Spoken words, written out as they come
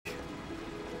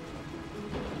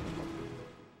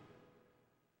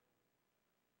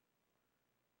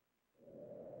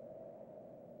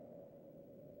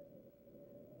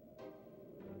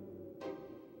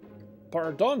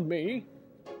Pardon me?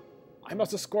 I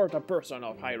must escort a person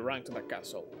of high rank to the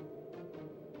castle.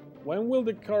 When will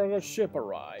the cargo ship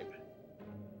arrive?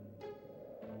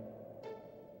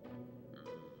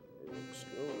 Looks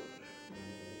good.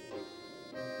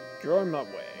 You're on my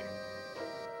way.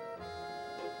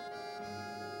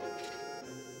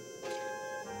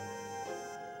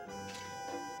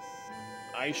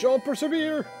 I shall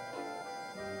persevere!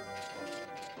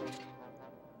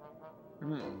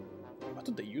 What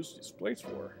did they use this place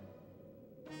for?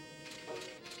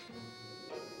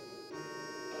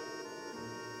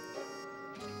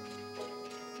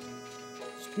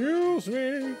 Excuse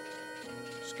me!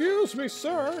 Excuse me,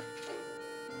 sir!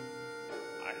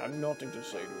 I have nothing to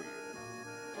say to you.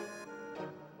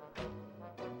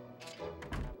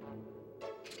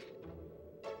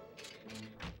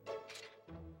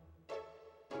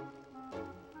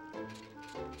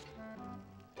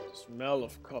 The smell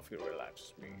of coffee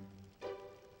relaxes me.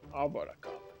 How about a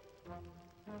cup?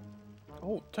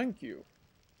 Oh, thank you.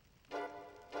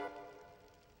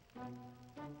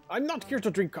 I'm not here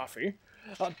to drink coffee.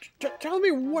 Tell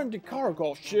me when the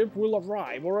cargo ship will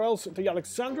arrive, or else the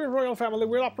Alexandrian royal family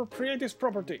will appropriate this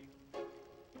property.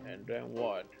 And then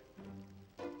what?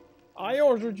 I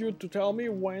ordered you to tell me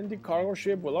when the cargo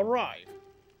ship will arrive.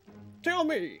 Tell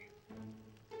me!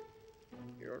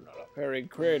 You're not a very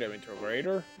creative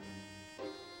interrogator.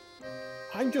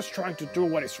 I'm just trying to do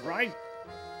what is right.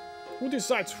 Who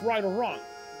decides right or wrong?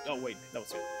 Oh wait, that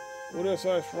was it. Who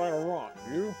decides right or wrong?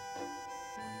 You?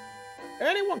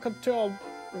 Anyone can tell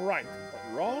right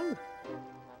or wrong?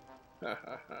 Ha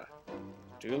ha ha.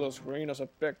 Still as green as a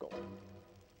pickle.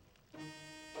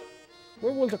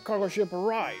 When will the cargo ship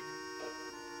arrive?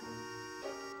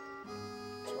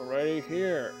 It's already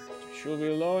here. You should be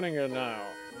loading it now.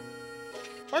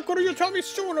 Why couldn't you tell me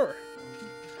sooner?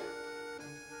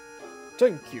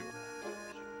 Thank you.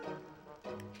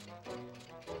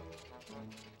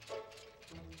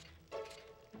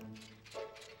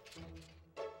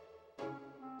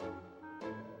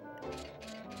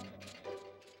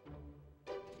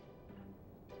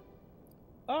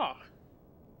 Ah,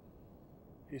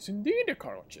 it's indeed a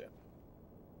cargo ship.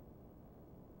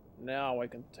 Now I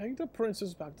can take the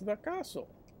princess back to the castle.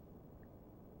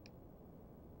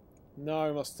 Now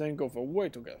I must think of a way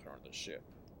to get her on the ship.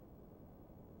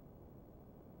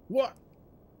 What?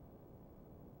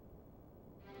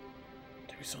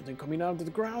 There is something coming out of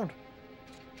the ground.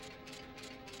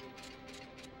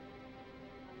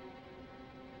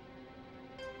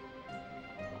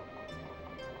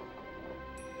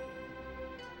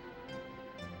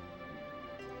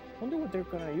 Wonder what they're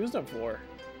gonna use them for.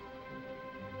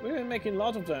 We've been making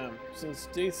lots of them since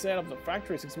they set up the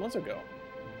factory 6 months ago.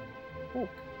 Who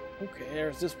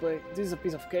cares? This is a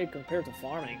piece of cake compared to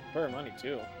farming. Fair money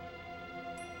too.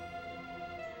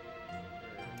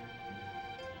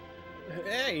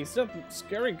 Hey, is that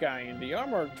scary guy in the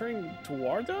armor turning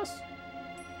toward us?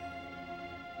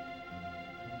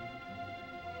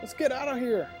 Let's get out of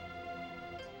here!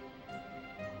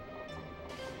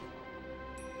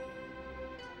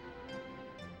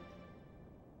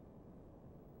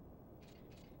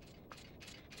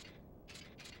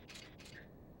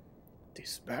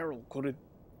 This barrel, could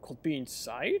be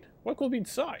inside? What could be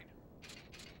inside?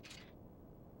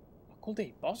 What could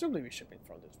they possibly be shipping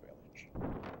from this village?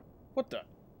 What the?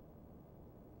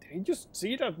 Did you just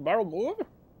see that barrel move?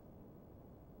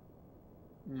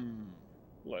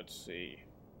 Let's see.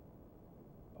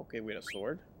 Okay, with a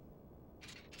sword.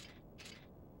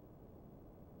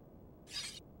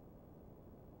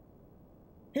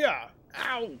 Yeah!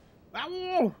 Ow!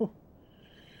 Ow!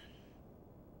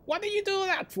 What did you do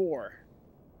that for?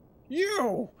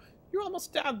 You! You almost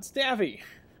stabbed Staffy!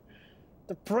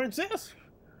 The princess?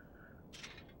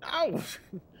 Ow!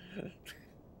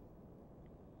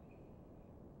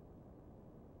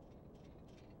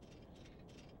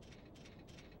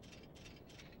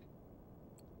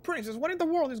 Princess, what in the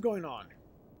world is going on?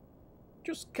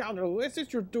 Just counter this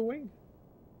is you're doing?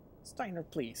 Steiner,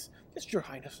 please. Just your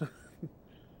highness.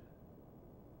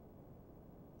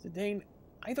 Zidane,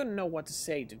 I don't know what to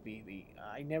say to Vivi.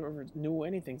 I never knew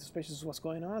anything suspicious of what's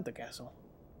going on at the castle.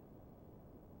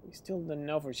 We still don't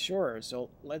know for sure,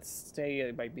 so let's stay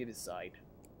by Vivi's side.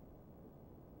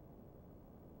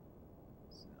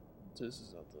 This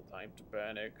is not the time to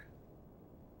panic.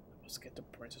 I must get the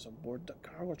princess on board the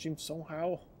cargo ship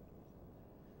somehow.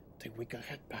 Then we can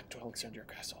head back to Alexandria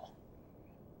Castle.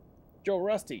 Joe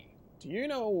Rusty, do you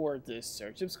know where this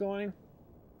search ship's going?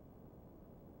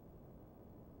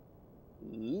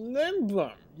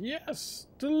 Lindblom! Yes,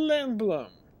 to Lindblom!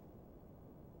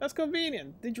 That's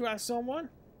convenient. Did you ask someone?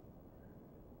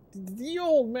 The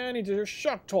old man in the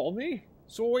shop told me,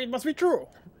 so it must be true.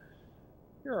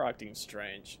 You're acting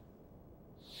strange.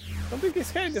 Don't think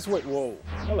he's heading this way. Whoa.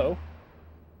 Hello.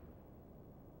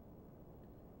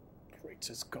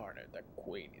 Princess Garnet, the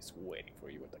queen is waiting for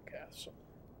you at the castle.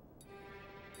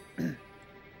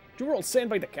 You were all sent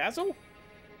by the castle?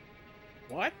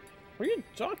 What? What are you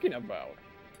talking about?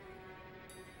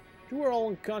 You were all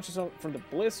unconscious from the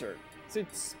blizzard,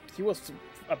 since he was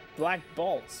a black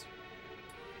bolt.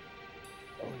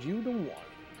 Oh, you the one who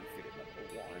defeated number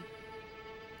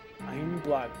 1. I'm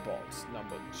Black Bolt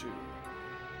number 2.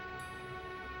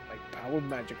 My power,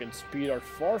 magic, and speed are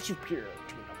far superior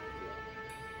to number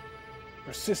 1.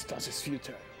 Resistance is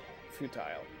futile.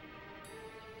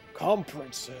 Come,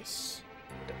 princess.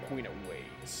 The queen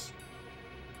awaits.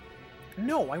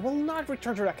 No, I will not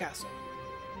return to the castle.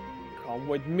 Come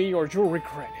with me or you'll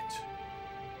regret it.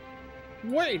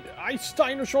 Wait,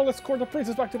 Einstein shall escort the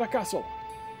princess back to the castle.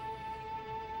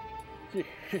 You'd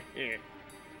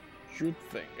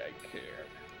think I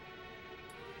cared.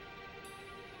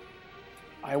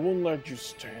 I won't let you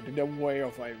stand in the way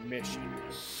of my mission.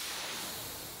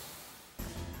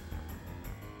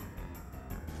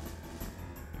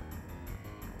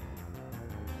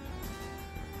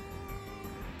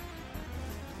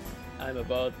 I'm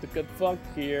about to get fucked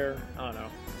here. Oh no.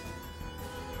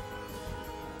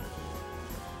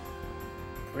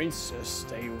 Princess,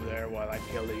 stay there while I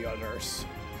kill the others.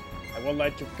 I will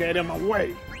let you get him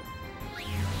away.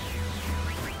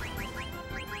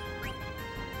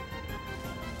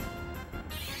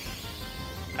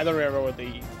 I don't remember what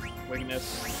the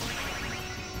weakness.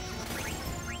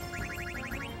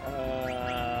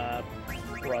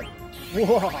 What?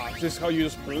 Whoa, is this how you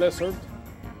use Blizzard?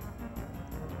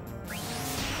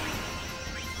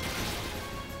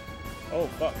 Oh,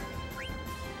 fuck.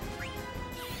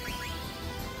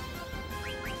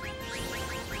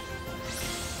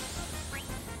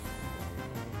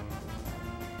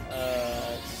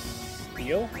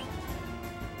 Steel?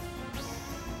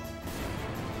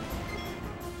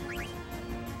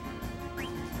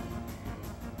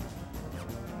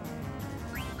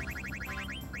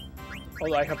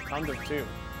 Oh, I have thunder too.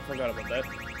 Forgot about that.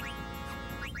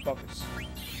 Focus.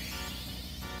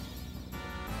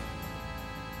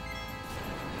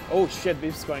 Oh shit,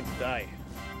 this is going to die.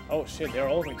 Oh shit, they're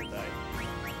all going to die.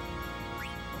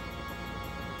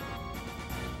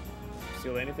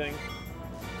 Steal anything?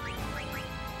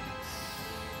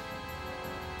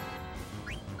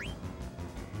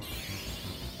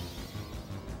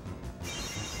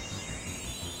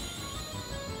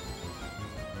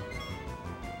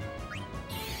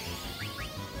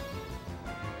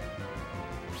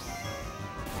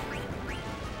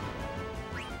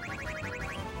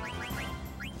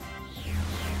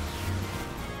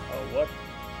 What?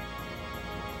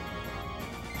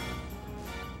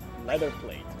 Leather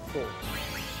plate. Cool.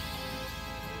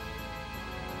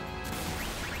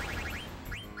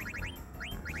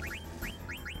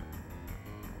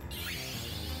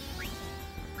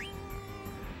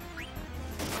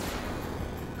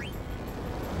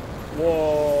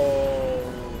 Whoa.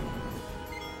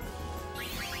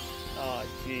 Oh,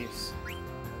 jeez.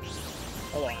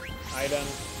 Hold on. Item.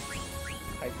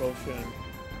 High potion.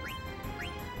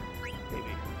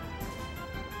 Maybe.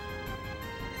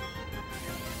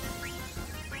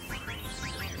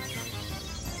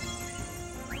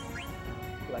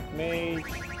 Black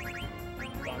Mage.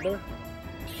 Thunder.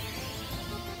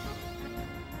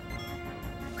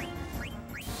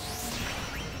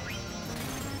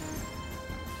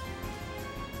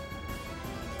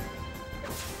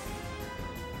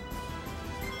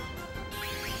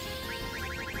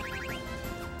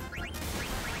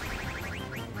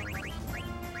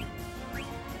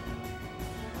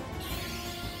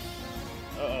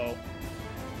 Uh-oh.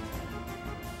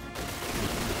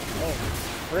 Oh,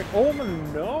 frick. Oh,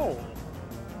 no.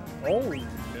 Oh,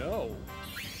 no.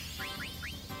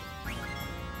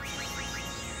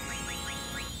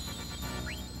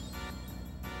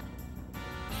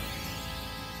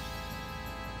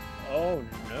 Oh,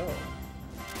 no.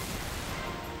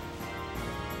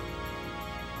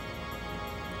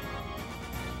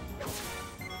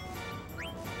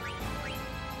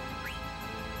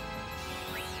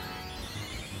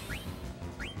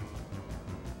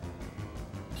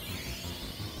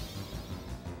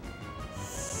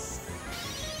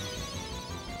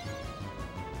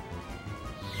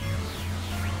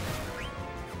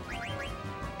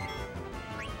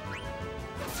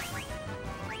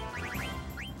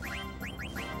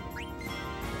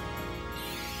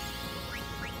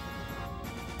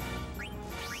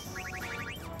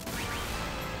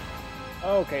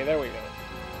 Okay, there we go.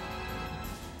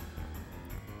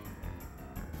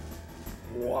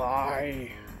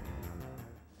 Why?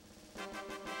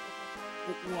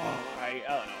 Why? I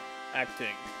don't know.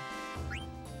 Acting.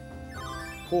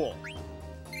 Cool.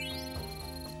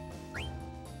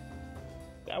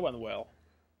 That went well.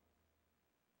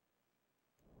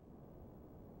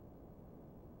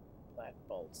 Black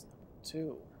bolts number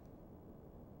 2.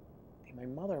 Did my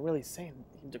mother really send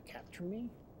him to capture me?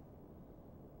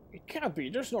 It can't be.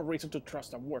 There's no reason to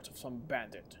trust the words of some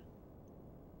bandit.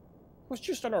 He was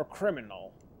just another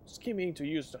criminal, scheming to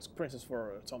use the princess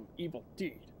for some evil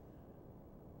deed.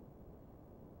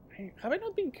 Hey, have I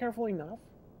not been careful enough?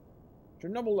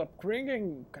 Your noble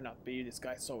upbringing cannot be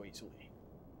disguised so easily.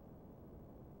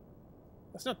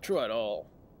 That's not true at all.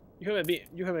 You haven't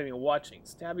been watching.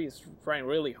 Stabby is trying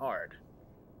really hard.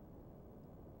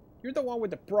 You're the one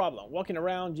with the problem, walking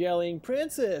around yelling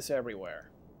 "Princess" everywhere.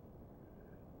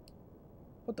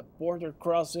 Put the border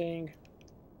crossing.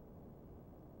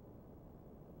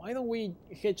 Why don't we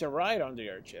hitch a ride on the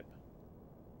airship?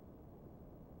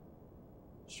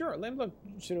 Sure, Limblom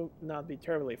should not be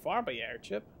terribly far by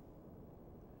airship.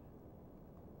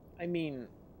 I mean,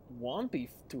 won't be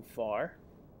too far.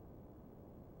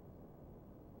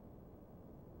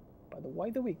 But why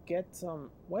don't we get some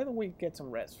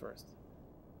rest first?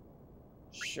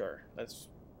 Sure, let's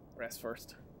rest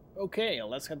first. Okay,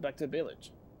 let's head back to the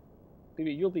village.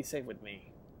 Vivi, you'll be safe with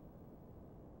me.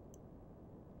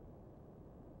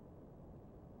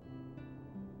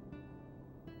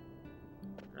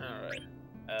 Alright.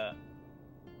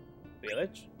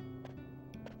 Village?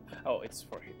 Oh, it's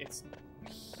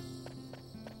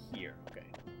here, okay.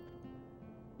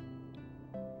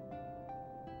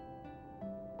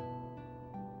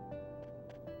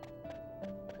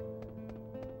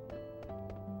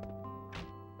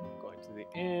 Going to the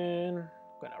inn,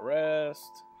 gonna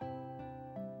rest.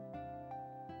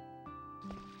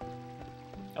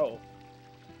 Oh,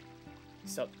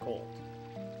 it's out cold.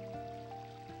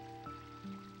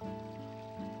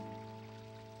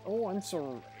 Oh, I'm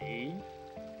sorry.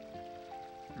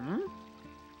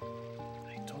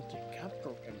 I thought you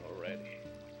captured him already.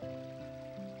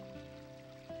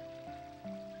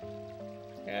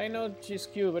 Yeah, I know she's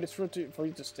cute, but it's rude for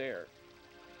you to stare.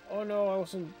 Oh no, I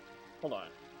wasn't. Hold on.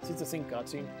 Is it the same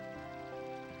cutscene?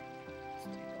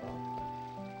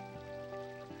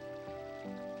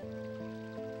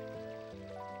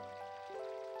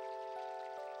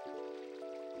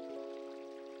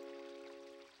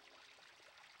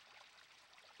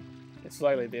 It's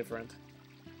slightly different.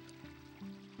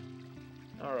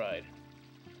 Alright.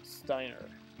 Steiner.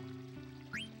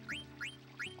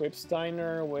 Equip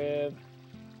Steiner with...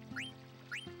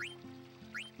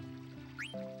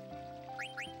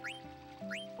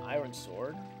 Iron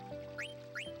Sword.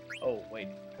 Oh, wait.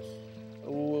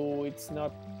 Oh, it's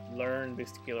not learned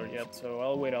Beast Killer yet, so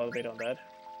I'll wait a bit on that.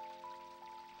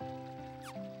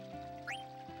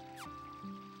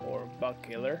 Or Bug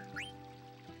Killer.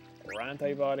 Or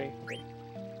Antibody. Okay.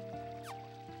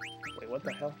 Wait, what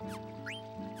the hell?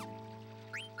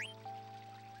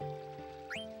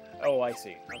 Oh, I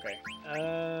see. Okay.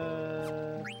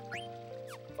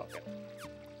 Fuck it.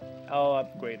 I'll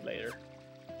upgrade later.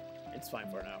 It's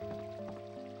fine for now.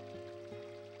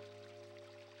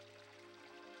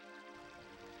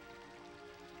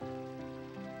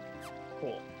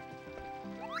 Cool.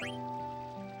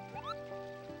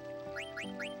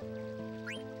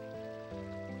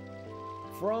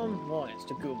 From Loins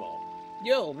to Kumo.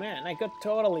 Yo, man, I got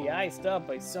totally iced up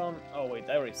by some... Oh, wait,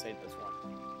 I already said this one.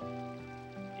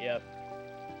 Yep.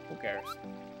 Who cares?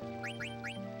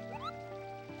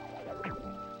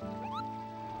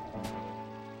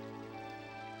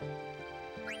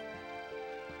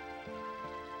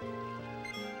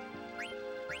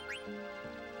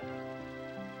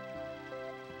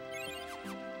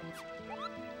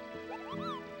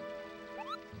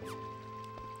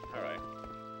 Alright.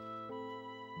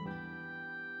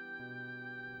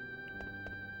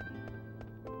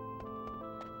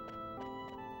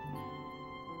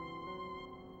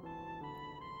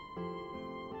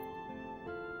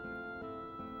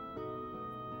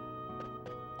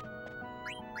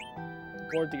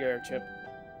 Board the airship.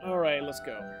 Alright, let's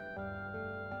go.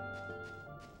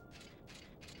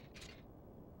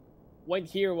 Wait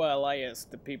here while I ask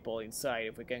the people inside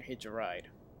if we can hitch a ride.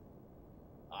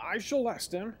 I shall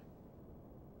ask them.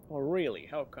 Oh really,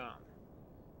 how come?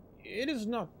 It is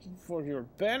not for your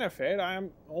benefit, I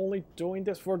am only doing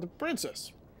this for the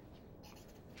princess.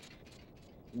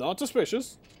 Not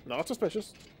suspicious, not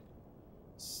suspicious.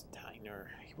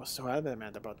 Steiner, he was so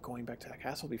adamant about going back to the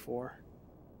castle before.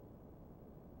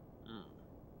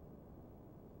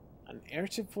 An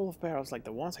airship full of barrels like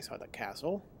the ones I saw at the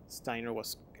castle? Steiner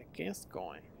was against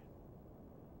going.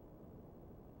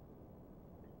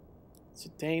 So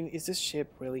Dane, is this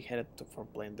ship really headed for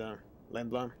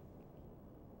Lindblom?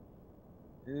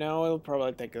 No, it'll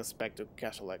probably take us back to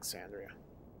Castle Alexandria.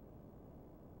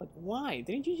 But why?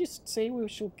 Didn't you just say we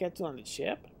should get on the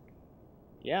ship?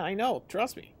 Yeah, I know.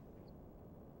 Trust me.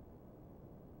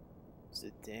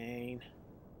 Dane.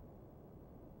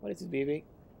 What is it, Vivi?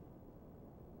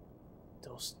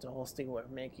 Those dolls they were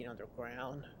making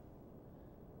underground.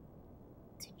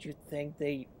 Did you think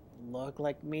they look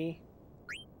like me?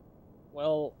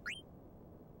 Well,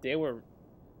 they were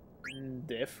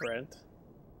different.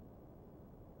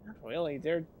 Not really,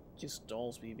 they're just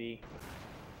dolls, BB.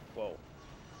 Whoa.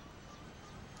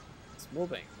 It's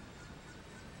moving.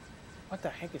 What the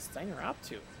heck is Steiner up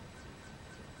to?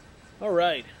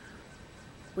 Alright.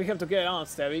 We have to get on,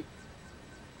 Stabby.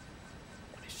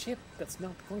 What, a ship that's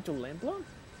not going to Lindblom?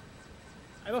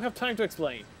 I don't have time to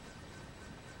explain.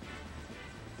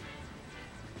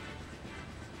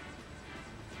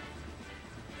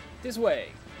 This way.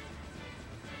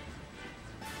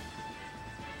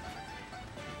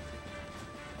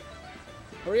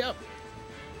 Hurry up.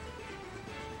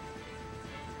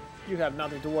 You have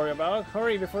nothing to worry about.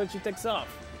 Hurry before she takes off.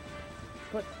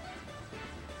 But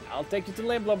I'll take you to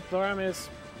Lindblom, promise.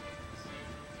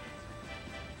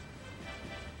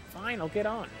 Fine, I'll get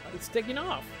on. It's taking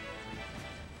off.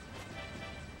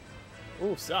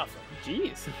 Ooh, soft.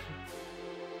 Jeez.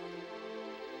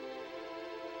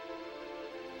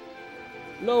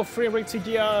 Low frame rate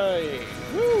CGI.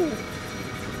 Woo!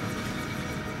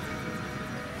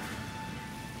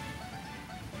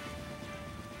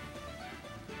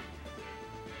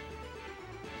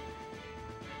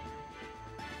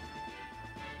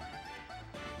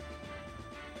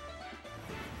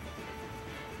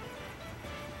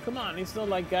 Come on, it's not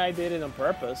like I did it on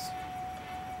purpose.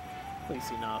 Please,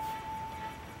 enough.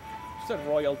 Just that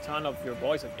royal tone of your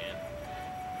voice again.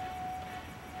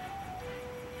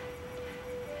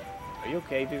 Are you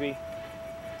okay, Vivi?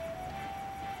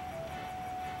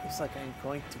 Looks like I'm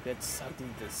going to get sucked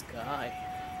into the sky.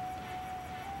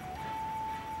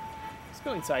 Let's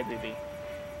go inside, Vivi.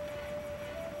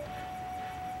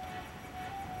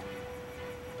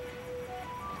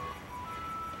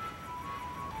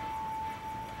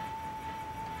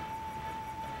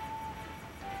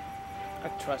 I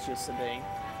trust you, Sabine.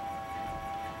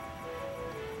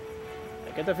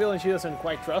 I get the feeling she doesn't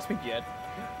quite trust me yet.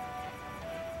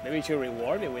 Maybe she'll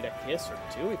reward me with a kiss or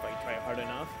two if I try hard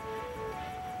enough.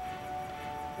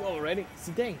 You all ready?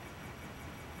 Zidane.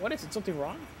 What is it? Something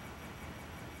wrong?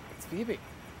 It's Vivi.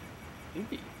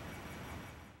 Vivi.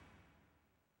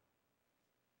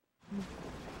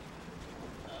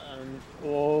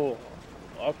 Oh,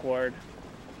 awkward.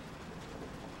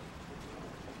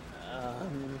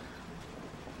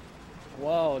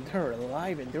 Wow, they're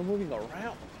alive and they're moving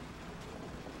around.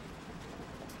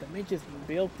 The mages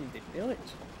built in the village.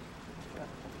 Got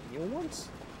new ones?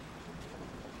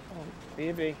 Oh,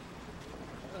 Vivi.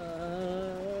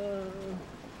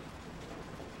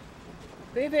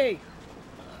 Vivi!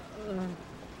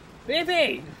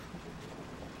 Vivi!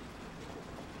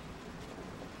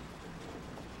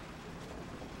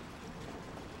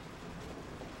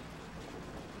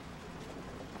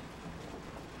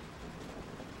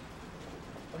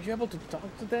 Were you able to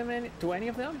talk to them, to any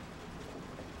of them?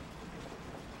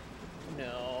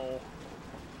 No.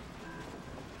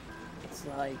 It's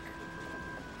like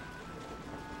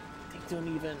they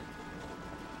don't even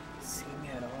see me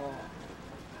at all.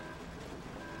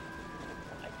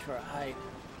 I tried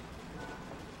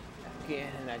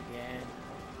again and again,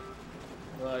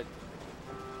 but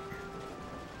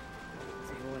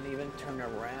they won't even turn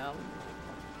around.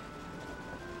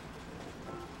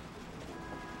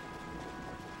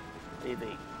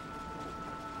 Vivi.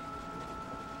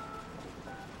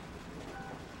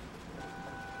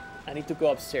 I need to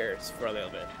go upstairs for a little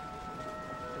bit.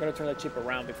 I'm gonna turn the ship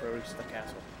around before it reaches the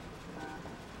castle.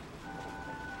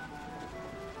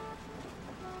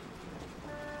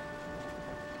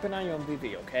 Keep an eye on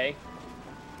Vivi, okay?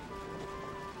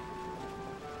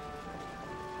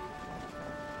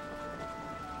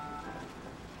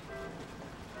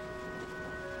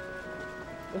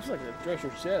 Looks like the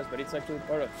treasure chest, but it's actually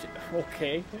part of ship.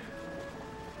 Okay.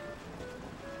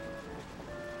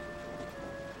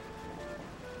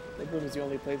 Lindblom is the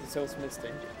only place that sells missed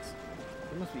engines.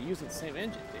 They must be using the same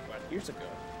engine they bought years ago.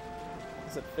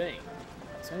 That's the thing.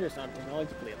 Alexandria's not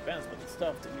technologically advanced, but the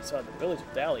stuff that we saw at the village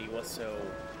of Dali was so...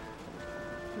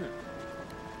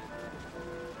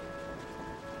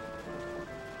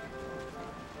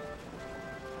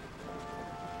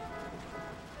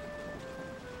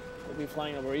 We'll be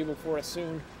flying over Evil Forest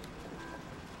soon.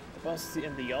 The boss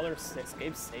and the others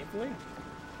escaped safely?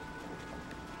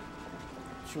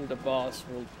 sure the boss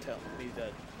will tell me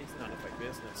that it's none of my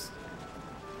business.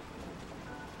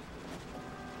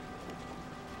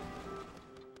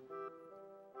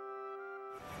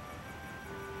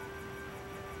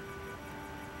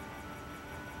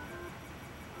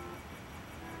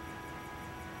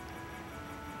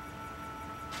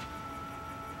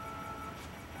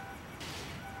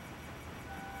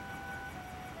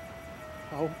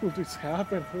 How could this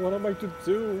happen? What am I to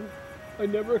do? I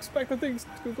never expected things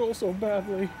to go so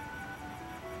badly.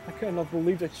 I cannot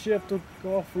believe that ship took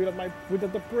off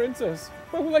without the princess.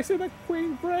 Why will I say that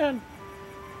Queen Bran?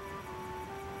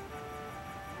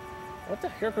 What the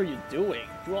heck are you doing?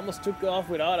 You almost took off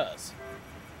without us.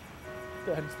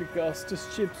 That is because the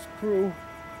ship's crew...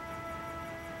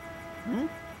 Hmm?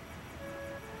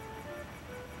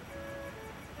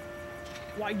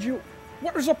 Why'd you...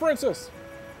 Where's the princess?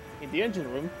 In the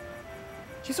engine room.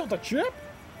 She's on the ship?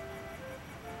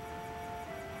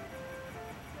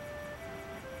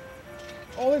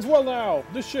 All is well now.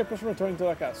 The ship is returning to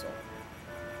the castle.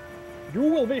 You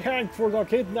will be hanged for the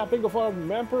kidnapping of a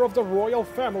member of the royal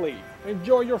family.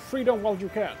 Enjoy your freedom while you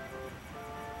can.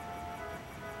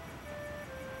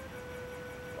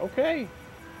 Okay.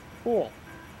 Cool.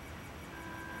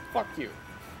 Fuck you.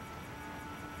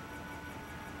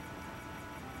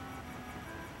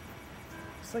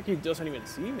 It's like he doesn't even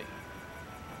see me.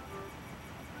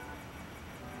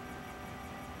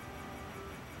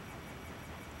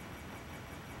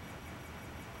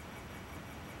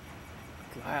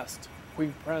 At last,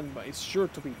 Queen Brandma is sure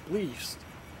to be pleased.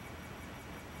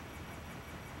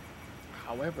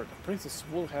 However, the princess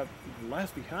will have been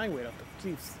left behind without the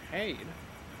thief's aid.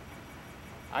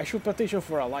 I should petition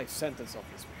for a life sentence on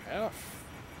his behalf.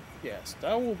 Yes,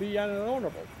 that will be an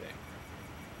honorable thing.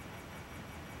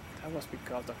 That was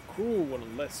because the crew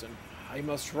wouldn't listen. I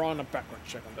must run a background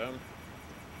check on them.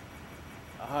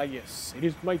 Ah yes, it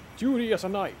is my duty as a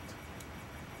knight.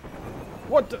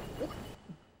 What the...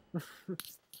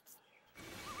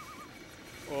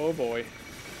 Oh boy.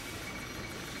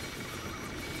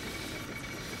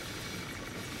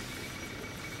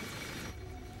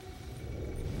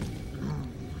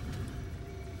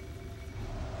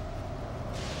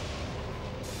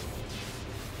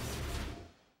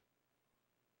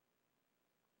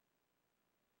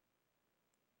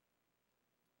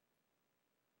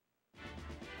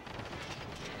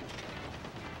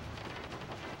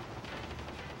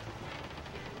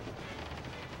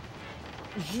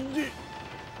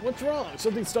 What's wrong?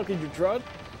 Something stuck in your throat?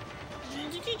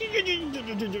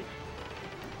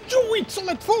 You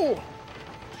insolent fool!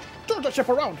 Turn the ship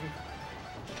around!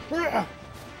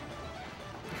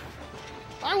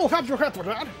 I will have your head for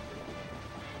that!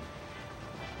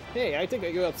 Hey, I think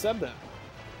you upset them.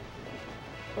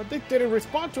 But they didn't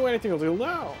respond to anything until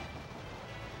now.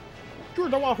 You're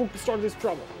the one who started this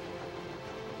trouble.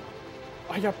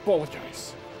 I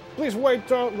apologize. Please wait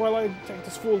while I take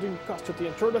this fool in custody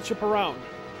and turn the ship around.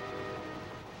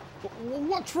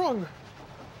 What's wrong?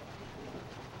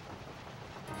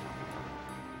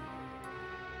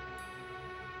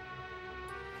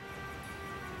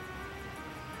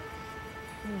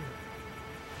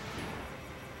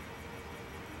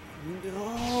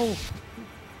 No!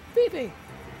 Vivi!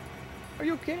 Are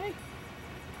you okay?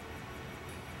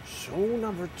 Show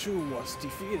number 2 was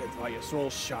defeated by a small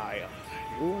child.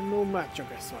 You are no match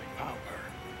against my power.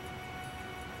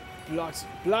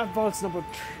 Blood Vaults number 3.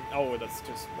 Oh, that's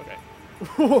just...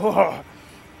 okay.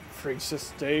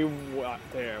 Princess, stay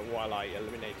there while I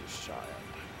eliminate this child.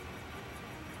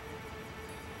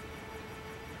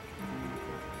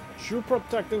 Are you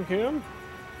protecting him?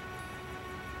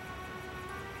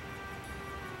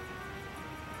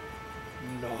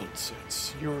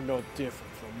 Nonsense. You're no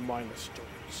different from Minestone.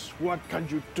 What can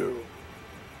you do?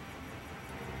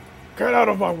 Get out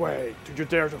of my way! Did you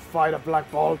dare to fight a Black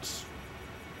Bolt?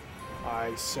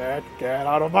 I said get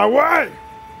out of my way!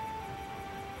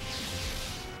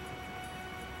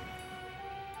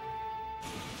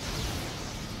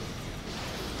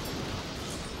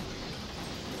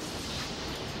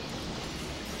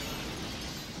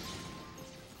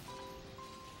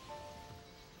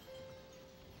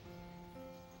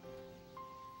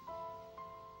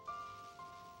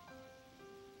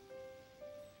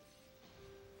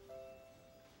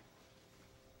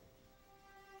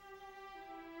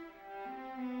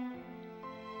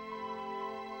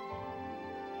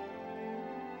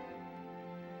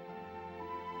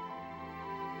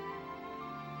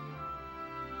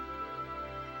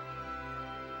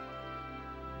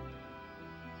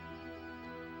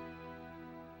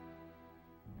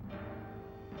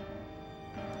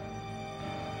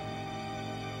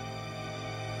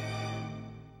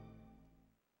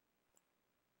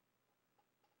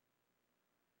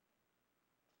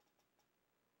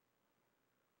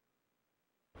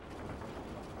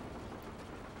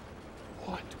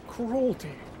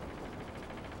 cruelty.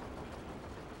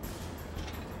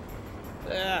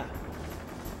 Ah.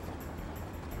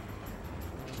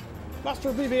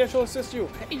 Master Vivi, I shall assist you.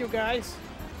 Hey, you guys.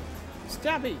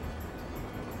 Stabby.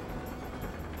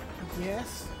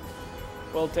 Yes?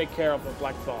 We'll take care of the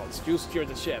black balls. You steer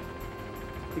the ship.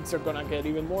 Things are gonna get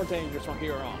even more dangerous from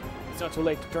here on. It's not too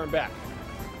late to turn back.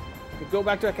 You can go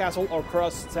back to the castle or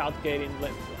cross South Gate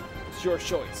inland. It's your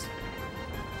choice.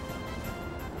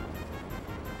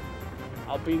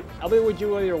 I'll be with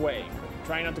you either way.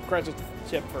 Try not to crash the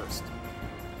ship first.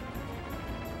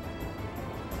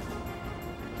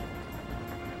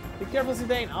 Be careful,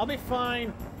 Zidane. I'll be fine.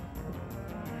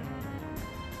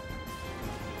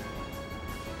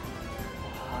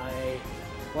 Why?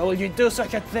 Why will you do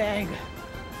such a thing?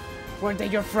 Weren't they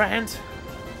your friends?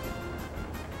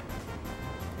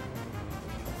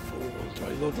 Fool, do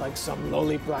I look like some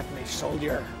lowly black mage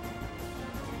soldier?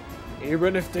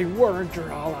 Even if they weren't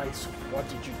your allies, what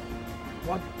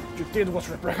you did was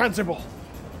reprehensible.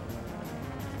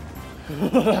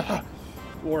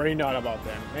 Worry not about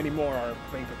them. Many more are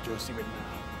paper juice even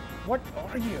now. What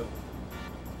are you?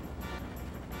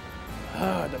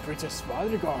 Ah, the princess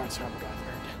bodyguards have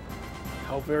gathered.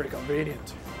 How very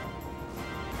convenient.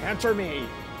 Answer me!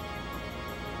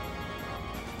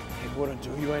 It wouldn't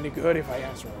do you any good if I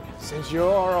answered, since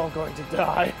you're all going to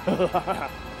die.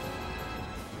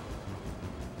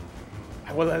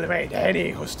 I will eliminate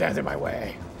any who stands in my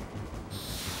way.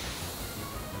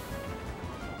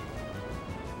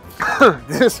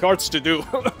 This hurts to do.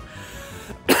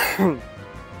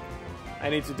 I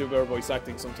need to do better voice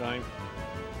acting sometime.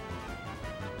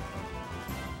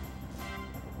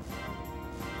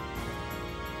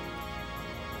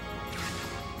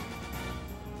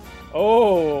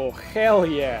 Oh, hell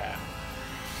yeah.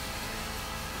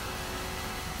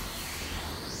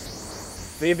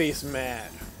 Vivi's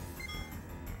mad.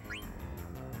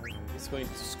 He's going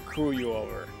to screw you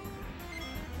over.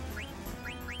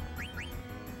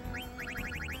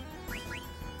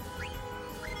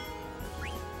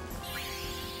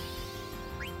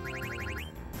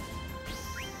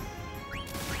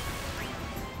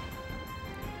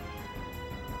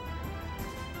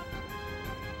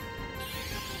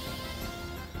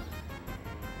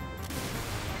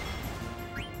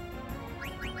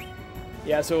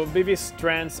 Yeah, so Vivi's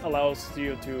trance allows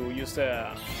you to use the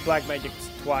black magic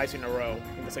twice in a row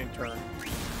in the same turn.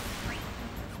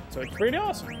 So it's pretty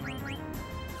awesome.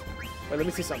 Wait, let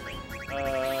me see something.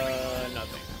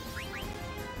 Nothing.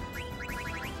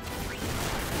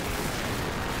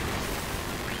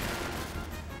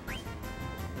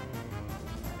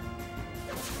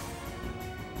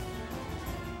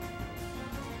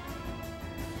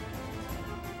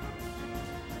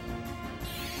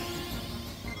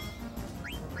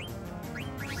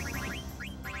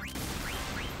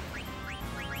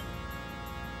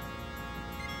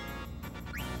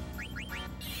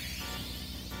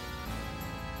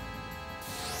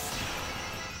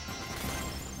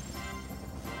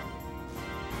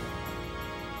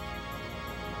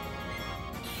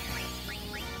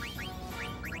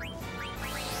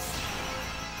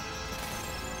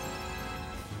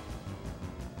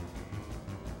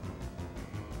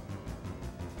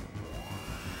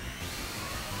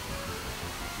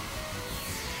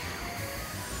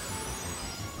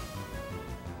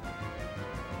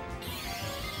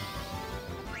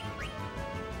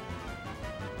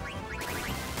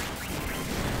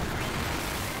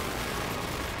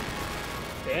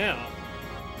 Damn.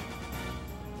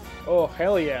 Oh,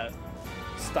 hell yeah.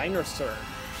 Steiner's turn.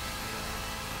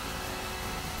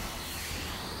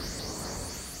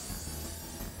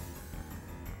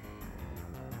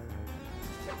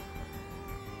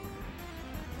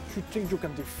 You think you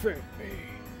can defeat me?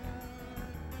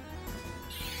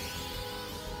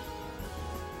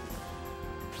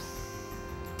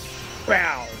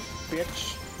 Bow,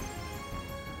 bitch.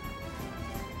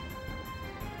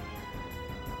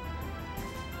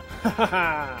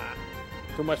 Haha.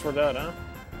 Too much for that, huh?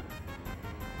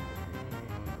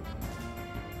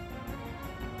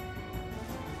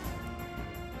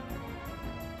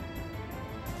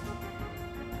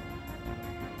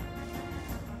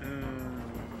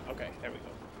 Okay, there we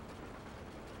go.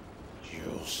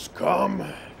 You scum!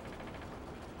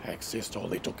 I exist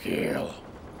only to kill.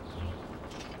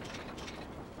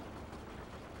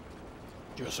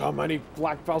 Just how many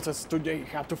black belts do they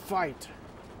have to fight?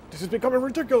 This is becoming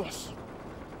ridiculous.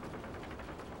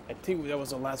 I think that was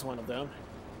the last one of them.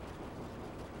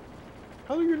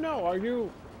 How do you know? Are you...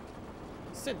 You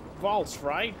said Vaults,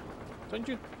 right? Don't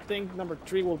you think number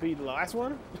 3 will be the last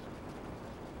one?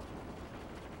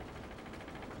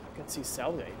 I can see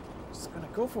Salgate. Just gonna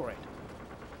go for it.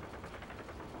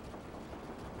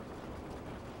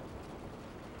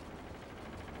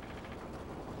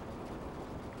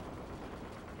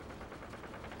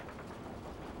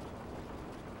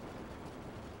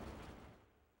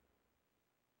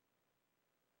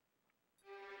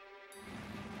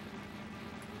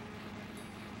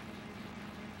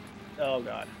 Oh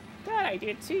god. That I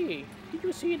did see. Did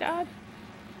you see that?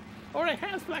 Our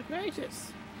enhanced black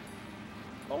mages.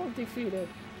 All defeated.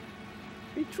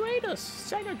 Betrayed us.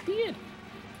 Saga did.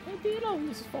 It did all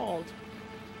his fault.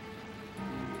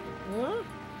 Huh?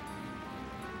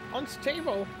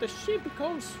 Unstable. The ship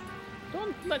goes.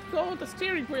 Don't let go of the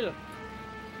steering wheel.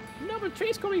 Number 3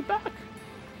 is coming back.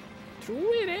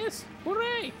 True it is.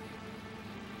 Hooray.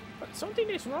 But something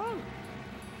is wrong.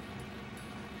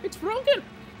 It's broken.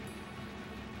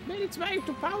 Made its way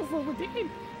too powerful within.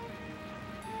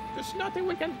 There's nothing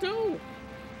we can do.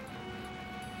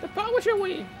 The power should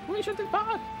we should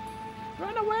depart.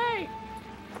 Run away.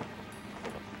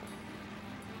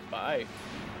 Bye.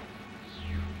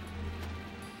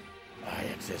 I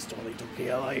exist only to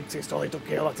kill. I exist only to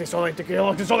kill. I exist only to kill.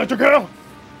 I exist only to kill.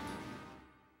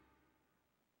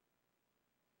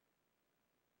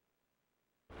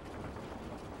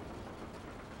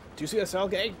 Do you see a cell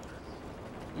gate?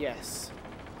 Yes.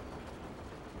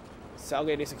 Cell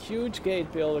gate is a huge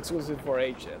gate built exclusive for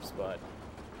H-ships, but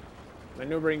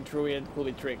maneuvering through it could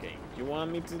be tricky. Do you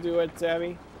want me to do it,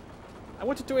 Tabby? I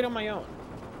want to do it on my own.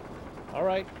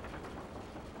 Alright.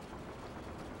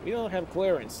 We don't have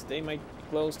clearance. They might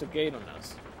close the gate on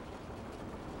us.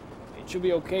 It should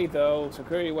be okay though.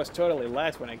 Security was totally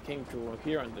lax when I came through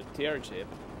here on the tier ship.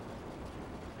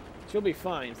 She'll be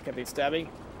fine, Captain Stabby.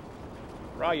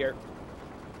 Roger.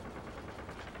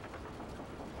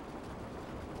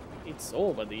 It's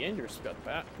old, but the engine's got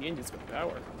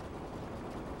power.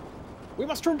 We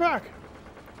must turn back!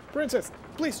 Princess,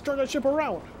 please turn that ship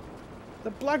around! The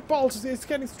Black Bolt is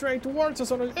heading straight towards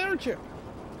us on an airship!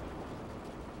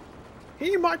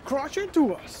 He might crash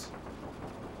into us!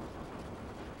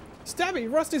 Stabby,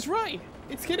 Rust is right!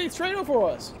 It's heading straight over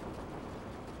us!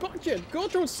 Punch it! Go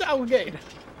through Southgate!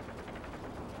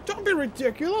 Don't be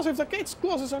ridiculous if the gate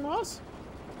closes on us!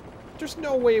 There's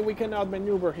no way we can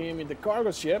outmaneuver him in the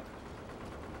cargo ship.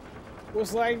 We'll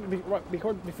slide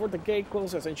before the gate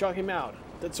closes and shut him out.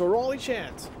 That's our only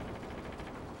chance.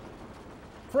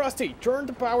 Frosty, turn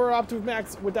the power up to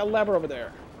max with that lever over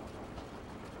there.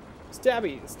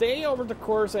 Stabby, stay over the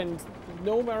course and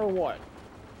no matter what.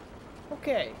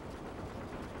 Okay.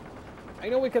 I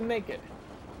know we can make it.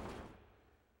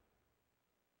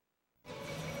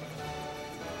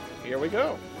 Here we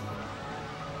go.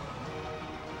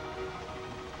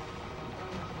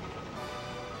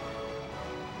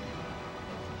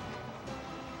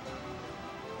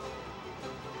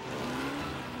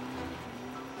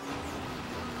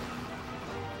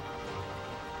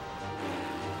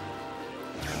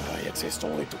 I exist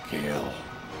only to kill.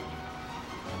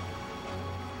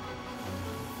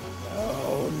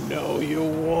 Oh no, you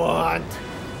won't.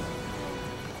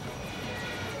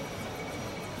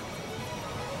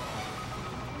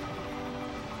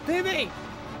 Vivi!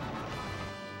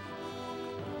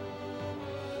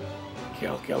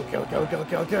 Kill, kill, kill, kill, kill,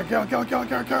 kill, kill, kill, kill, kill,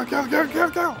 kill, kill, kill, kill,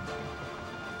 kill, kill.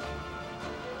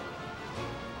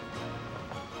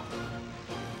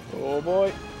 Oh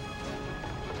boy.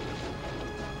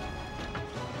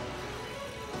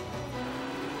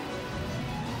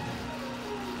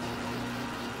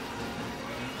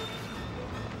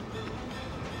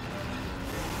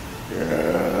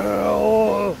 Yeah.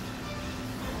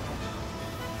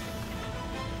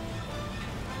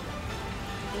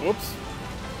 Whoops.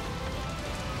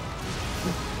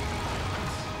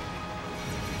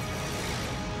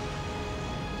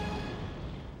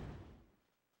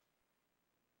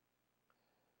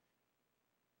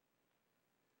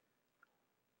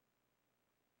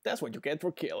 That's what you get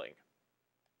for killing.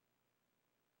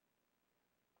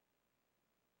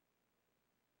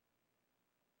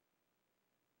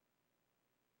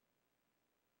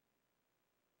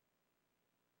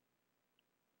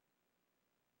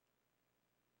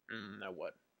 Now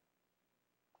what?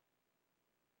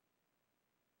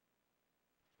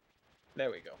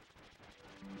 There we go.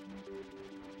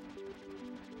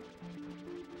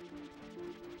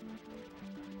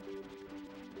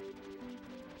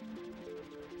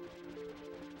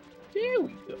 There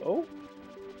we go.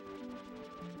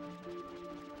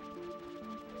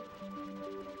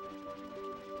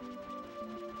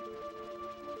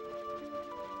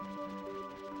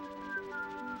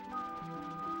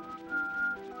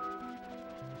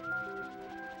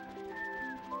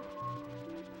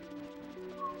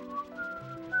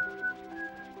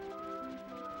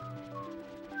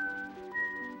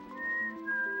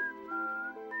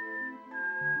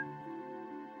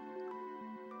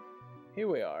 Here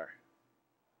we are.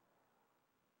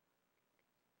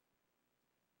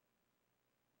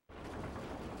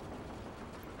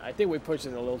 I think we pushed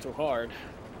it a little too hard.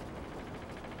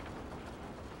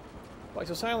 Why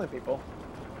so silent, people?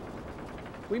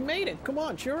 We made it! Come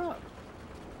on, cheer up!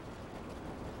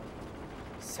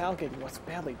 Salgate was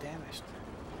badly damaged.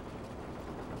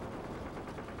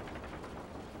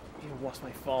 It was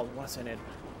my fault, wasn't it?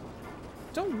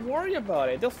 Don't worry about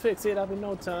it. They'll fix it up in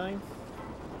no time.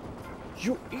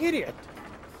 You idiot!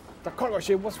 The cargo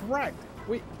ship was wrecked.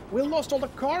 We lost all the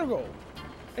cargo.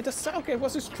 And the Salgate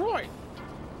was destroyed.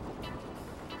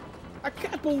 I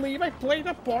can't believe I played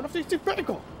a part of this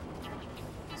debacle.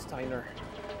 Steiner.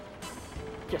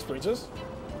 Yes, Princess?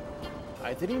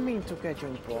 I didn't mean to get you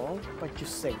involved, but you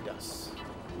saved us.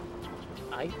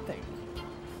 I thank you.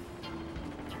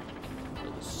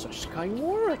 Such kind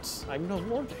words. I'm not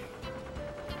worthy.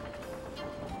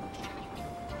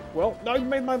 Well, now I've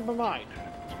made my mind.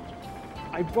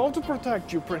 I vow to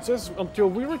protect you, Princess, until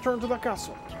we return to the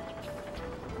castle.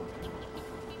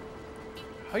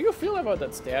 How you feel about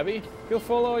that, Stabby? He'll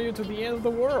follow you to the end of the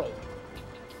world.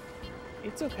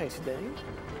 It's okay, Zidane.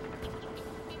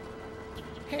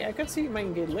 Hey, I can see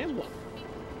main gate Limblom.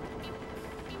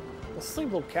 The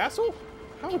Slimblom Castle?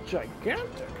 How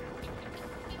gigantic!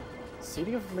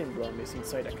 City of Limblom is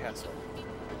inside a castle.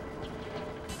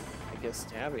 I guess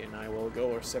Stabby and I will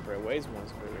go our separate ways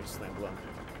once we reach Limblom.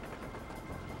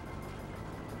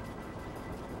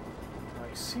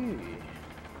 I see.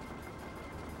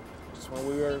 Just when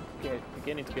we were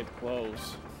beginning to get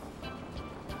close.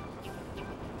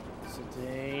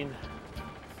 Zidane.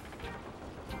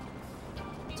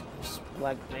 Those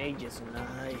black mages and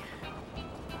I.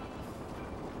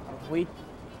 Are we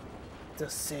the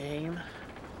same?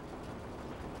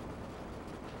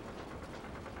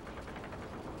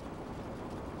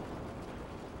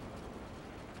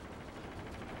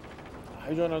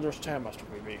 I don't understand, Master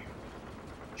Vivi.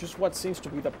 Just what seems to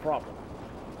be the problem.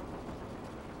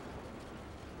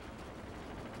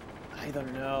 I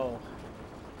don't know.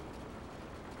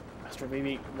 Master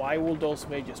Vivi, why will those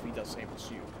mages be the same as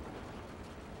you?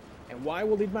 And why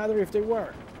would it matter if they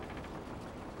were?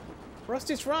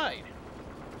 Rusty's right.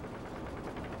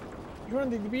 You're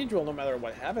an individual no matter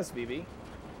what happens, Vivi.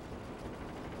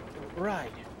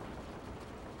 Right.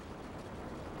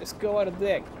 Let's go out of the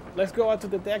deck. Let's go out to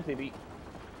the deck, Vivi.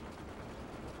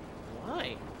 Why?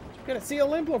 You gotta see a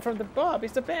Limblom from the pub.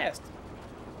 It's the best.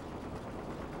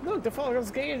 Look, the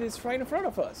Falcon's Gate is right in front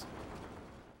of us.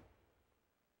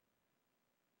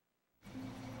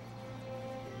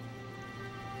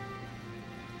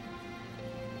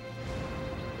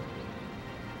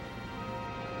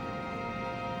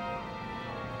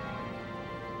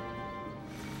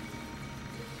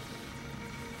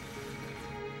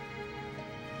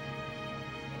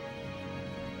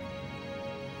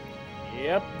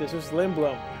 Yep, this is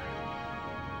Limblom.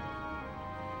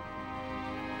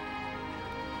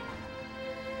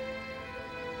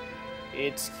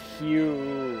 It's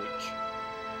huge.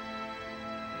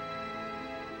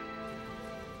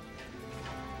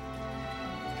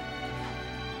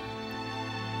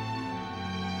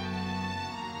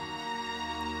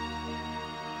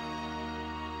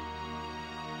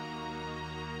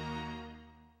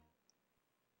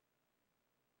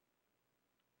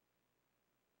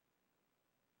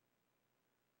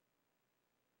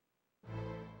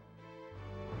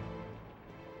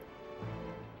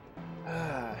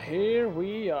 Here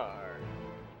we are.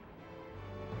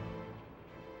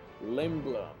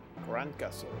 Limblom, Grand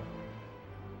Castle.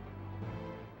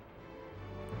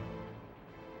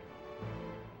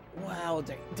 Wow,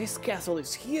 this castle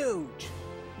is huge.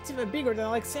 It's even bigger than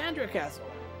Alexandria Castle.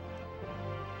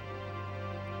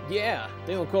 Yeah,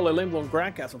 they don't call it Limblom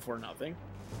Grand Castle for nothing.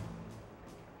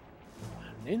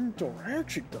 An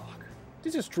interactive dock.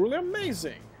 This is truly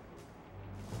amazing.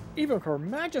 Even Her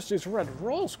Majesty's Red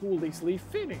Rose could easily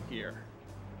fit in here.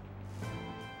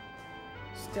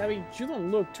 Stabby, you don't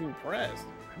look too impressed.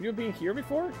 Have you been here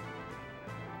before?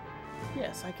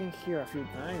 Yes, I came here a few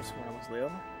times when I was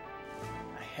little.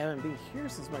 I haven't been here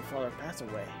since my father passed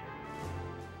away.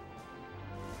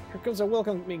 Here comes a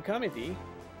welcoming committee.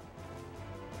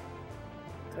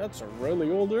 That's a really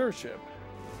old airship.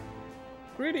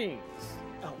 Greetings!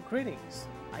 Oh, greetings.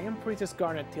 I am Princess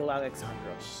Garnet Till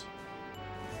Alexandros.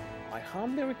 I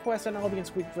humbly request an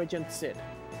audience with Regent Sid.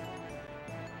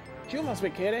 You must be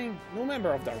kidding. No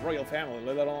member of the royal family,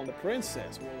 let alone the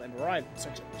princess, will ever ride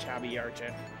such a chubby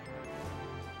urchin.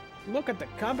 Look at the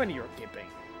company you're keeping.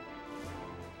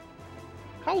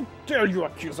 How dare you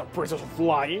accuse a princess of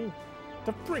lying?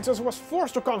 The princess was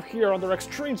forced to come here under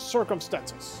extreme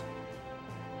circumstances.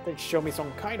 Then show me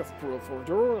some kind of proof for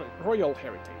your royal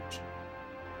heritage.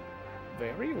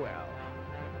 Very well.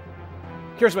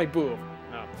 Here's my boob.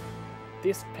 Now,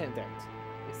 this pendant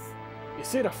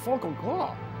is it a falcon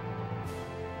claw?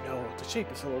 No, the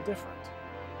shape is a little different.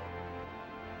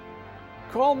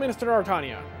 Call Minister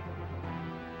Artania.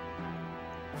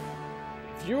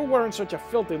 If you weren't such a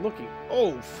filthy looking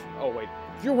oaf... Oh wait.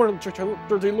 If you weren't such a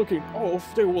dirty looking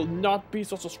oaf, they will not be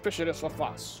so suspicious of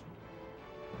us.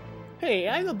 Hey,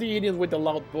 I'm not the idiot with the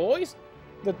loud voice.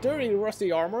 The dirty,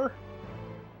 rusty armor.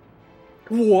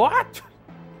 What?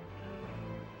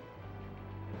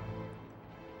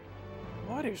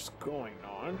 What is going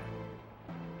on?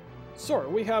 Sir,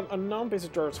 we have unknown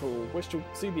visitors who wish to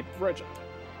see the regent.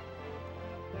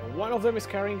 And one of them is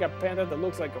carrying a pendant that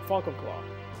looks like a falcon claw.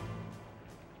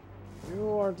 You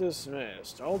are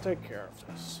dismissed. I'll take care of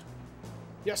this.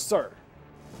 Yes, sir.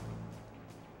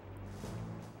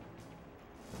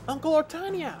 Uncle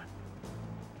Artania!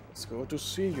 It's good to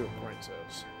see you,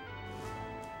 princess.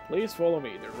 Please follow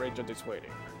me. The regent is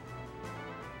waiting.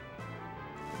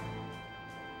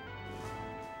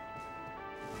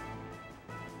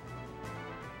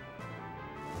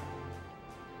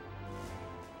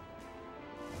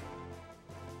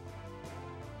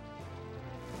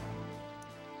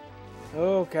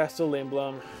 Oh, Castle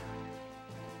Limblom.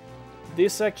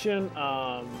 This section,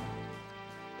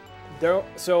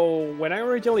 so when I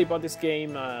originally bought this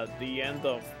game at the end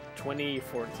of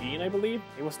 2014, I believe,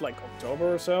 it was like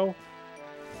October or so.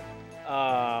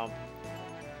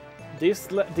 This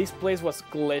place was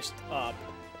glitched up.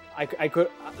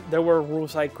 There were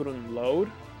rooms I couldn't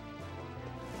load,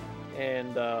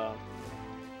 and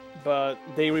but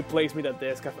they replaced me the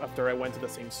disc after I went to the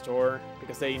same store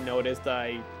because they noticed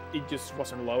that it just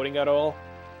wasn't loading at all.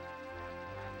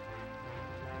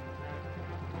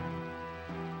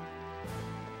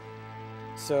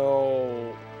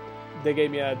 So they gave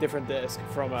me a different disc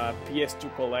from a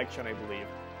PS2 collection, I believe.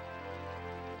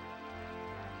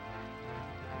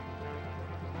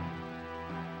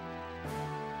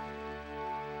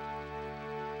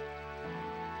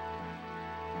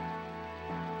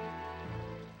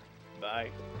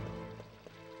 Bye.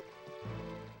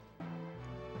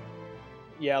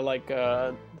 Yeah, like,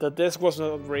 the disc was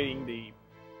not reading the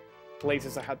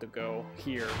places I had to go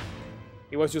here.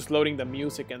 It was just loading the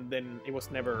music and then it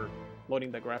was never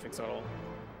loading the graphics at all.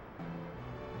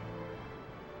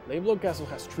 Limblom Castle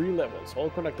has 3 levels, all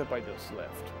connected by this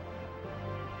lift.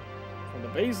 From the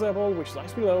base level, which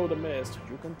lies below the mist,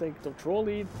 you can take the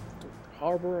trolley to the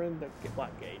harbor and the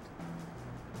Black Gate.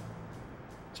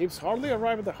 Ships hardly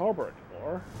arrive at the harbor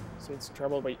anymore, since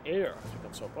travel by air has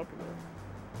become so popular.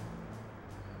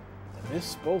 The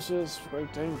mist poses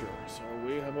great danger, so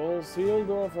we have all sealed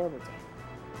off everything.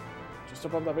 Just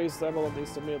above the base level and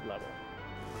is the mid level.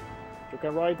 You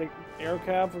can ride the air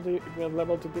cab from the mid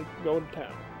level to go to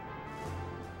town.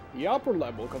 The upper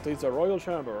level contains the royal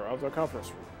chamber of the conference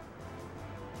room.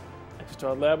 Access to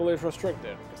that level is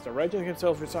restricted because the regent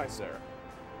himself resides there.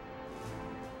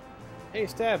 Hey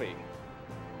Stabby,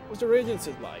 what's the regent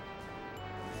seat like?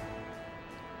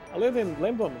 I lived in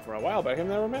Limblom for a while, but I have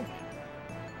never met him.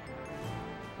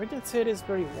 Regent Sid is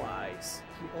very wise.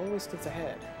 He always thinks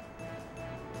ahead.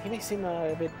 He may seem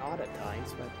a bit odd at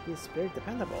times, but he's very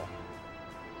dependable.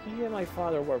 He and my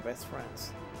father were best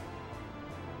friends.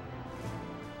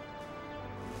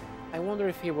 I wonder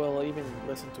if he will even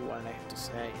listen to what I have to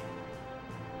say.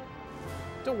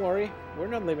 Don't worry, we're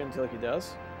not leaving until he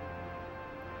does.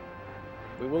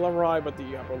 We will arrive at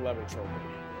the upper level shortly.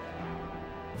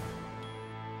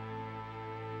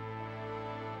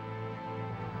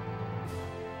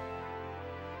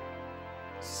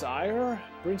 Sire,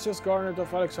 Princess Garnet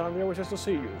of Alexandria wishes to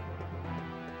see you.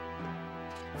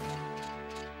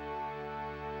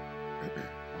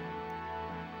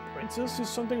 Princess, is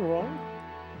something wrong?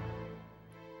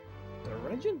 The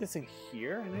regent isn't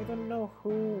here, and I don't know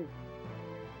who...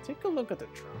 Take a look at the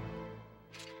throne.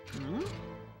 Hmm?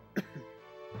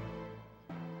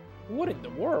 What in the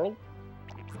world?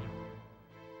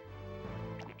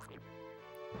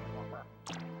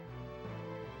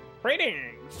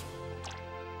 Greetings!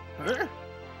 Huh?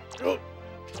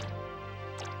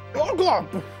 Oh God!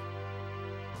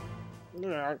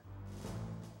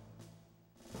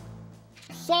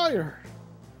 Sire!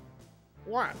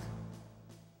 What?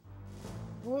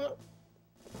 What?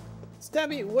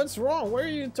 Stabby, what's wrong? Where are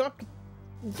you talking?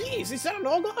 Jeez, is that an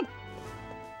Oglop?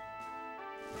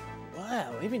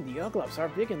 Wow, even the Oglops are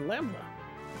big in Limblom.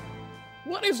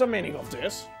 What is the meaning of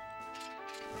this?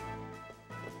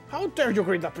 How dare you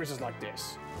greet the princess like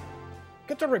this?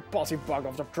 Get the repulsive bug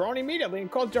off the throne immediately and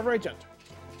call the regent.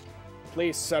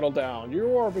 Please settle down.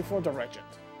 You are before the regent.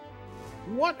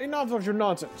 What? Enough of your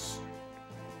nonsense.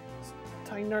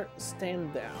 Steiner,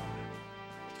 stand down.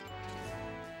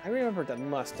 I remember that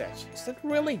mustache. Is that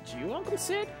really you, Uncle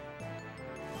Sid?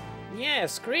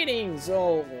 Yes, greetings,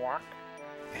 old walk.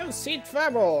 I'm Sid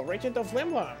Fable, regent of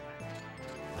Limblom.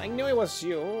 I knew it was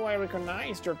you. I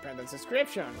recognized your pendant's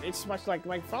description. It's much like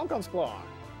my falcon's claw.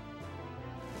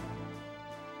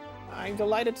 I'm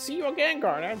delighted to see you again,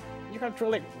 Garnet. You have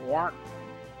truly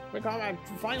become a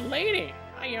fine lady.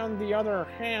 I, on the other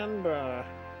hand,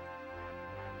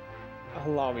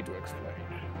 allow me to explain.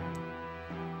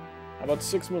 About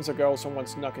 6 months ago, someone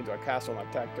snuck into a castle and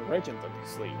attacked the regent in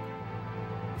his sleep.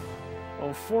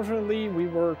 Unfortunately, we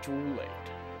were too late.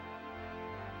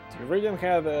 The regent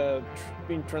had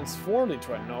been transformed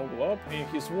into a noble, and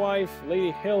his wife,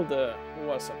 Lady Hilda,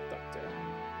 was abducted.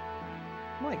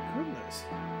 My goodness.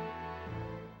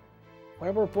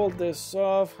 Whoever pulled this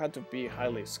off had to be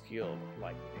highly skilled,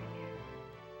 like me.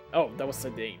 Oh, that was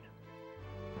Sedaine.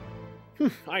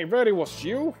 I bet it was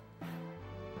you?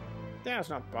 That's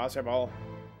not possible.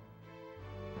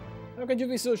 How can you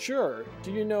be so sure?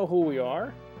 Do you know who we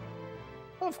are?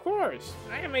 Of course.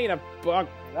 I made a bug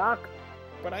work,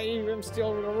 but I am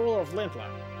still the ruler of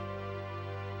Lindland.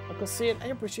 Uncle Sid, I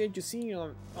appreciate you seeing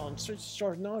on such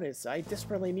short notice. I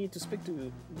desperately need to speak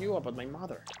to you about my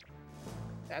mother.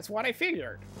 That's what I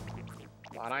figured.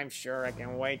 But I'm sure I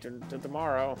can wait till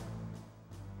tomorrow.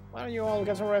 Why don't you all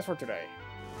get some rest for today?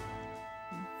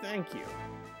 Thank you.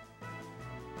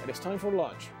 It is time for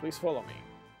lunch. Please follow me.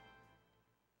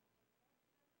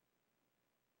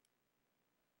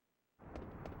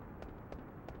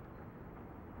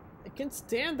 I can't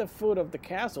stand the food of the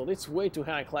castle. It's way too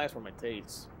high class for my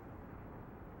tastes.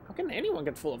 How can anyone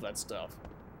get full of that stuff?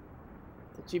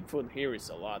 The cheap food here is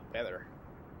a lot better.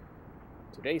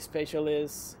 Today's special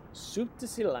is soup de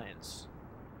silence.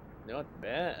 Not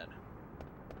bad.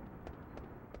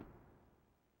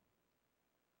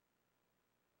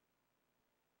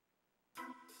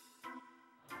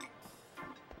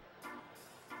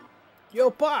 Yo,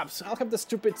 Pops! I'll have the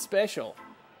stupid special.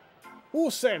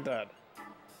 Who said that?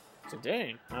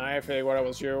 Today, I figured it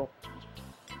was you.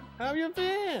 How you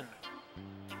been?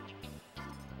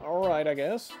 Alright, I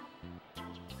guess.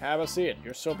 Have a seat.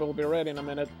 Your soup will be ready in a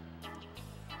minute.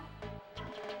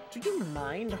 Do you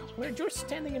mind? You're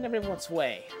standing in everyone's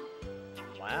way.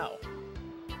 Wow.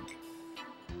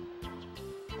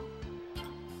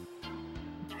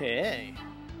 Hey.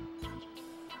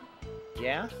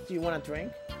 Yeah? Do you want a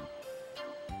drink?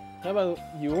 How about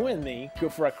you and me go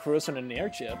for a cruise on an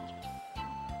airship?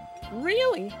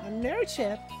 Really? An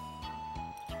airship?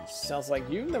 Sounds like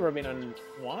you've never been on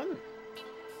one.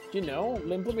 You know,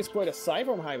 Limblum is quite a sight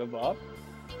from high above.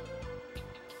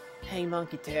 Hey,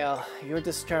 Monkey Tail, you're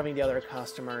disturbing the other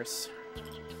customers.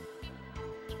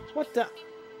 What the?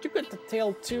 You got the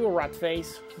tail too, rat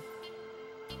face.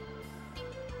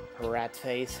 Rat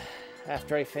face.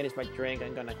 After I finish my drink,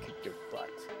 I'm gonna kick your butt.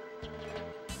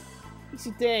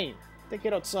 Easy, Dane. Take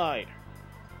it outside.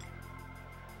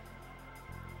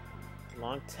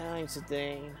 Long time,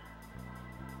 Sedaine.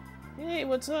 Hey,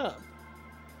 what's up?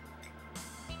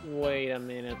 Wait a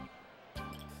minute.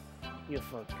 You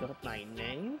forgot my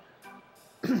name?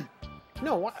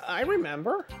 No, I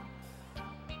remember.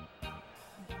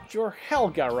 You're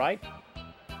Helga, right?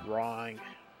 Wrong.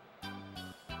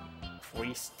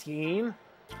 Christine?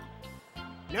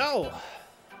 No!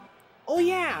 Oh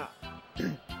yeah!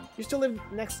 You still live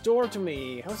next door to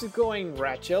me. How's it going,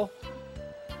 Rachel?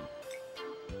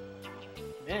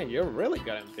 Man, you're really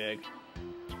getting big.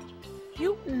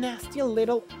 You nasty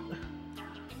little...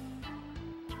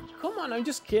 Come on, I'm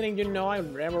just kidding. You know I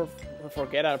never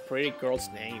forget a pretty girl's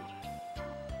name.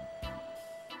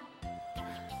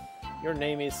 Your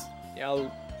name is...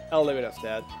 I'll leave it as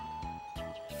that.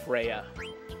 Freya.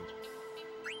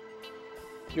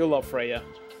 You love Freya.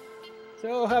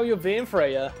 So, how you been,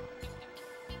 Freya?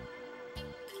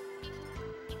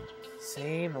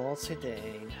 Same old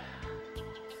Sedaine.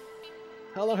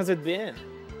 How long has it been?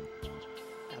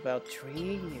 About 3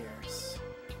 years.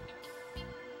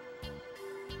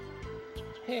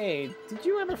 Hey, did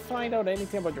you ever find out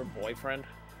anything about your boyfriend?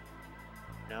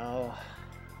 No.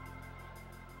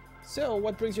 So,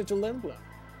 what brings you to Lindblom?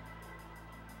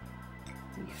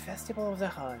 The Festival of the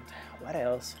Hunt. What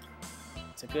else?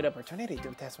 It's a good opportunity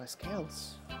to test my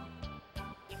skills.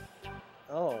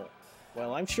 Oh,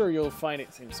 well, I'm sure you'll find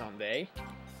it someday.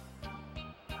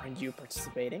 Aren't you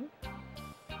participating?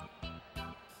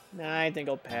 Nah, I think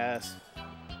I'll pass.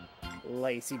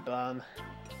 Lazy bum.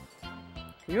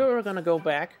 You're gonna go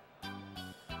back?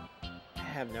 I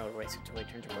have no reason to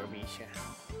return to Provincia.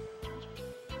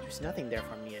 There's nothing there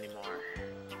for me anymore.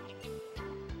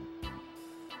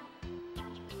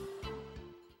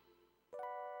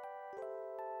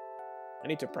 I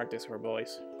need to practice her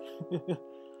voice.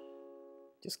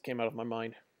 Just came out of my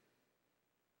mind.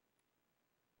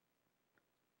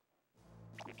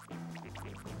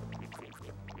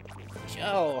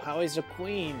 So, how is the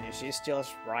queen? Is she still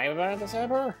as private as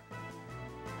ever?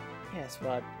 Yes,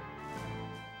 but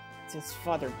since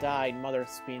father died,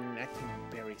 mother's been acting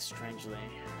very strangely.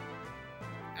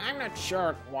 I'm not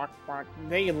sure what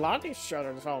they love each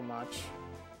other so much.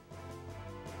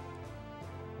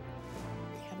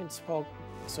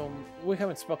 We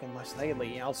haven't spoken much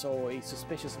lately. Also, a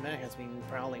suspicious man has been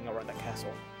prowling around the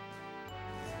castle.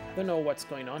 I don't know what's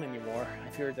going on anymore. I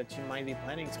fear that she might be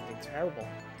planning something terrible.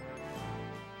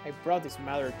 I brought this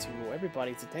matter to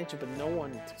everybody's attention, but no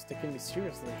one is taking me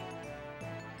seriously.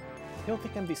 He'll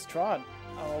think I'm distraught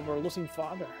over losing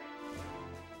father.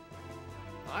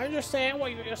 I understand why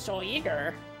you're so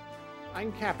eager.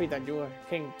 I'm happy that you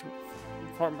came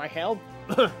for my help.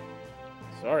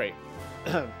 Sorry.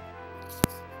 At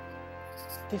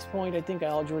this point, I think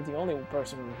you're the only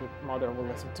person who mother will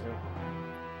listen to.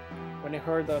 When I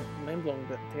heard that Limblom,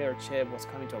 the tailor ship, was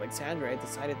coming to Alexandria, I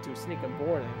decided to sneak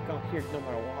aboard and come here no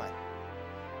matter what.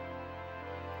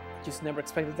 I just never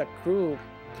expected that crew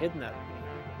kidnapped me.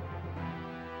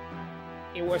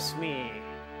 It was me.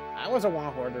 I was the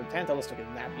one who ordered Tantalus to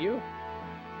kidnap you.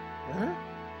 Huh?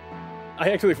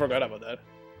 I actually forgot about that.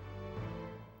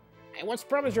 I once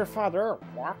promised your father,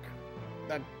 Quark,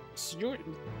 that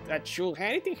should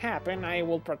anything happen, I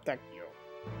will protect you.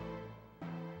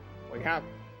 We have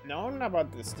known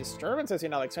about these disturbances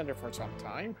in Alexandria for some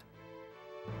time,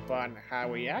 but had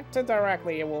we acted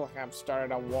directly, it would have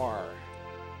started a war.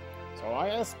 So I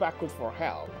asked Bakut for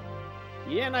help.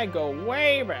 He and I go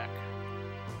way back.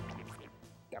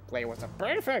 The play was a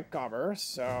perfect cover,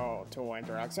 so to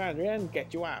enter Alexandria and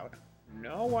get you out.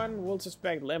 No one will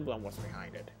suspect Limblom was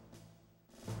behind it.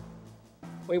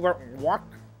 We were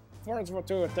forced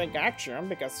to take action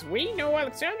because we know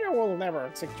Alexandria will never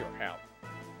seek your help.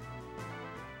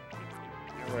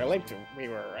 We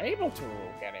were able to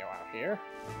get you out here.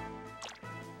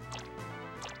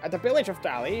 At the village of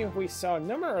Dali, we saw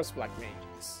numerous black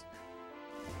mages.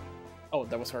 Oh,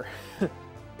 that was her.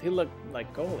 They looked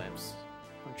like golems,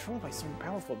 controlled by some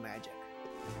powerful magic.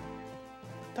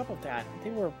 On top of that, they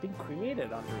were being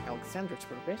created under Alexander's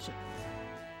supervision.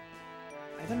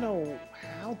 I don't know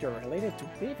how they're related to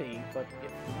Vivi, but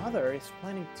if Mother is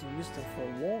planning to use them for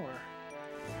war,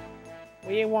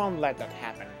 we won't let that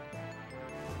happen.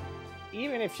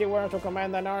 Even if she were to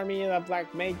command an army of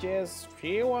black mages,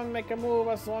 she won't make a move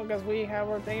as long as we have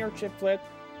our danger ship fleet.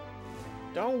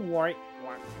 Don't worry,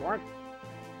 Quark.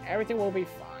 Everything will be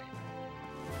fine.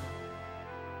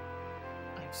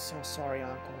 I'm so sorry,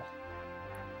 Uncle.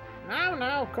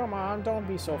 No, come on, don't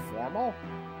be so formal.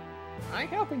 I'm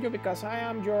helping you because I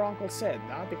am your Uncle Sid,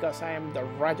 not because I am the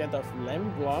Regent of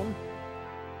Limblom.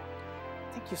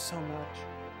 Thank you so much.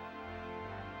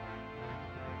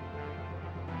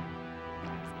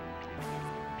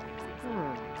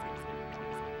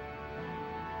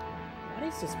 What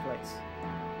is this place?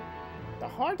 The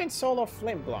heart and soul of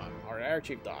Limblom, our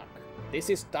airship dock. This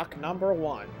is dock number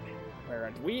 1,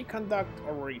 where we conduct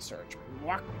our research.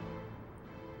 What?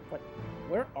 But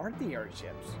where are the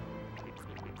airships?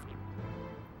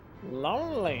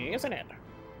 Lonely, isn't it?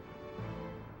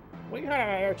 We had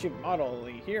an airship model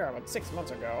here about 6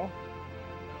 months ago.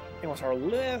 It was our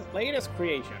latest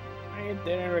creation. It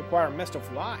didn't require a mist to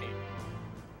fly.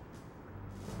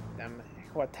 Them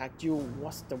who attacked you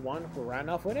was the one who ran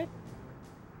off with it?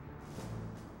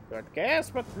 Good guess,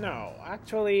 but no.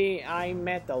 Actually, I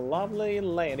met a lovely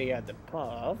lady at the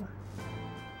pub.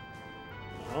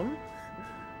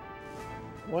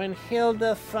 When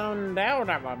Hilda found out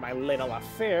about my little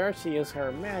affair, she used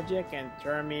her magic and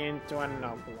turned me into an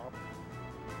envelope.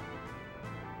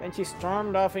 Then she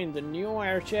stormed off in the new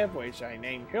airship, which I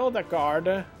named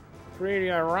Hildegard.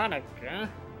 Pretty ironic, huh?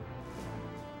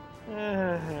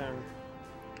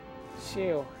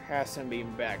 She hasn't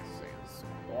been back since.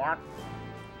 What?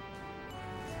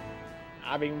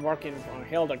 I've been working on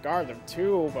Hildegard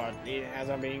too, but it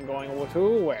hasn't been going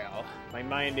too well. My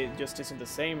mind just isn't the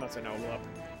same as an envelope.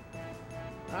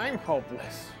 I'm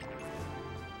hopeless.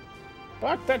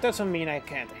 But that doesn't mean I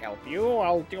can't help you.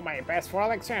 I'll do my best for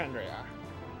Alexandria.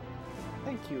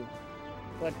 Thank you.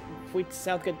 But with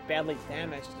Southgate badly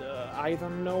damaged, I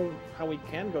don't know how we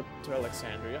can go to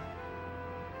Alexandria.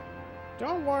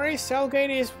 Don't worry,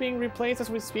 Southgate is being replaced as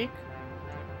we speak.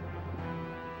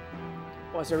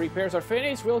 Once the repairs are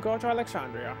finished, we'll go to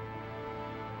Alexandria.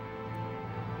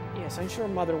 Yes, I'm sure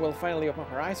Mother will finally open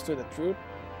her eyes to the truth.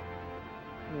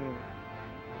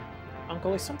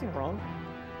 Uncle, is something wrong?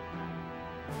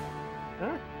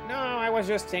 Huh? No, I was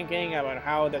just thinking about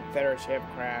how that feather ship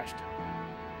crashed.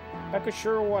 Baku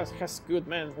sure has good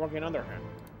men working under him.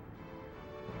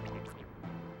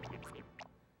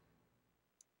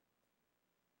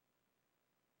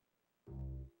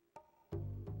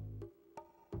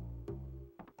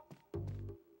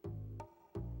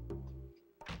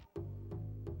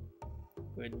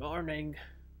 Good morning.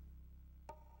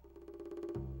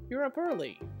 You're up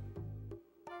early.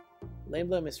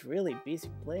 Limblom is really busy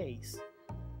place.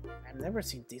 I've never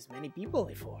seen this many people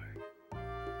before.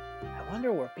 I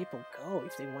wonder where people go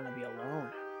if they want to be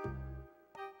alone.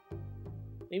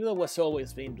 Limblom was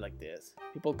always been like this.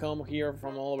 People come here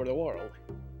from all over the world.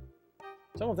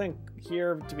 Some of them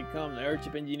here to become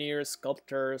airship engineers,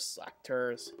 sculptors,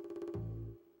 actors.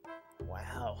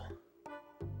 Wow.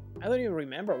 I don't even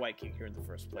remember why I came here in the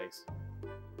first place.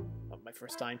 Not my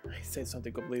first time. I said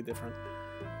something completely different.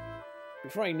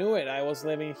 Before I knew it, I was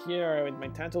living here with my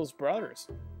Tantalus brothers.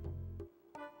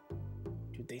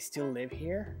 Do they still live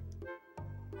here?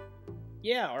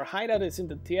 Yeah, our hideout is in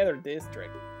the theater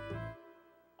district.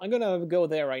 I'm gonna go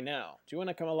there right now. Do you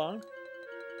wanna come along?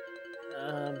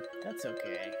 That's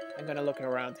okay. I'm gonna look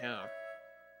around town.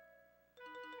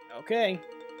 Okay,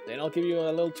 then I'll give you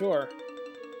a little tour.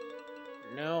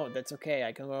 No, that's okay.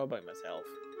 I can go by myself.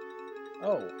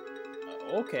 Oh,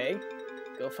 okay.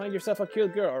 Go find yourself a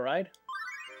cute girl, alright?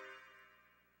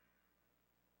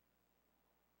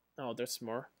 Oh, there's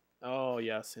more. Oh,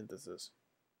 yeah, synthesis.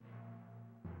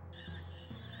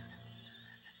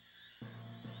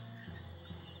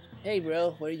 Hey,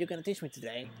 bro, what are you gonna teach me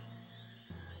today?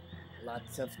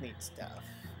 Lots of neat stuff.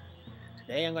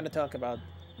 Today I'm gonna talk about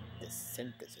the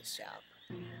synthesis shop.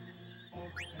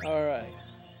 Alright.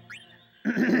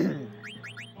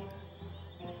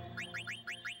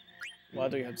 What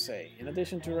do you have to say? In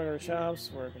addition to regular shops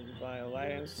where you can buy all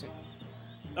items.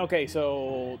 Okay,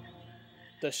 so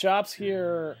the shops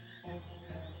here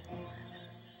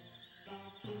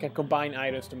can combine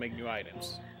items to make new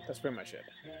items. That's pretty much it.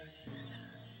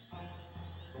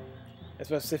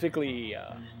 Specifically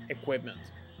equipment.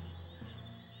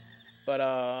 But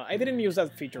I didn't use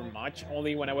that feature much,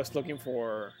 only when I was looking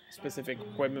for specific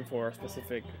equipment for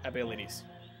specific abilities.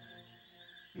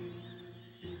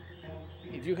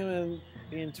 If you haven't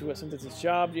been to a synthesis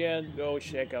shop yet, go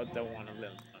check out the one of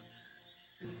them.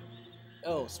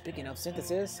 Oh, speaking of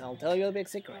synthesis, I'll tell you a big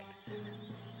secret.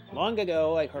 Long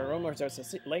ago, I heard rumors there's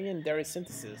a legendary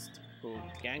synthesist who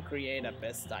can create the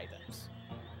best items.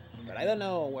 But I don't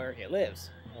know where he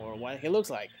lives, or what he looks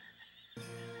like.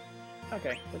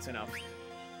 Okay, that's enough.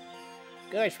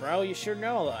 Gosh, bro, you sure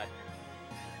know a lot.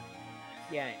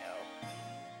 Yeah, I know.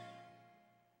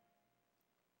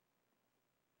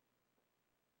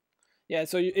 Yeah,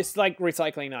 so it's like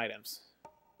recycling items.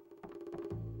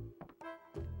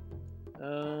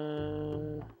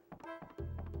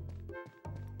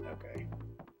 Okay.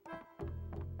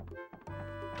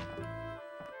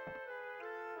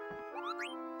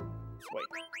 Wait.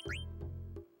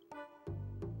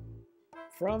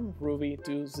 From Ruby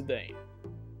to Zidane.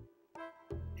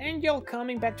 Angel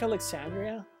coming back to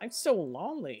Alexandria? I'm so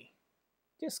lonely.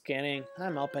 Just kidding.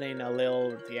 I'm opening a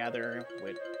little theater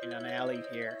in an alley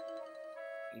here.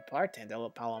 A bartender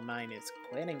pal of mine is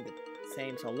quitting the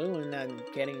same saloon and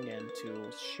getting into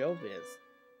showbiz.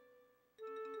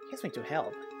 He asked me to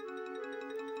help.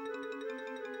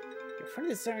 Your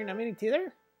friend is starting a mini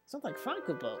theater? Sounds like fun,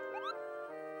 Kupo.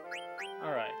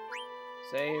 Alright.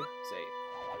 Save.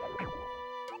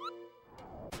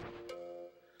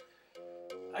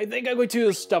 I think I'm going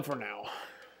to stop for now.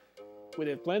 We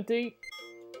did plenty.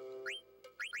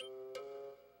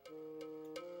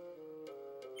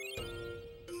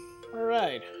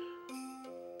 Alright.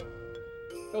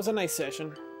 It was a nice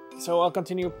session. So I'll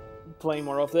continue playing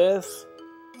more of this.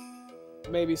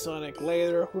 Maybe Sonic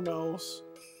later, who knows.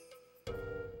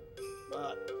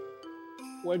 But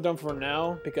we're done for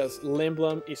now because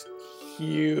Limblom is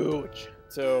huge.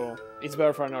 So it's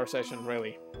better for another session,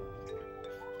 really.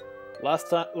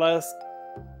 Last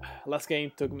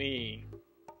game took me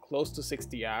close to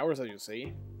 60 hours, as you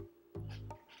see.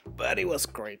 But it was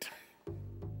great.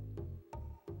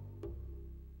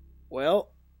 Well,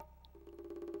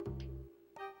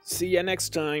 see ya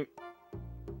next time.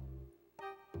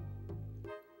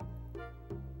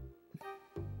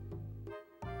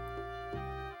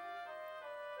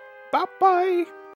 Bye-bye.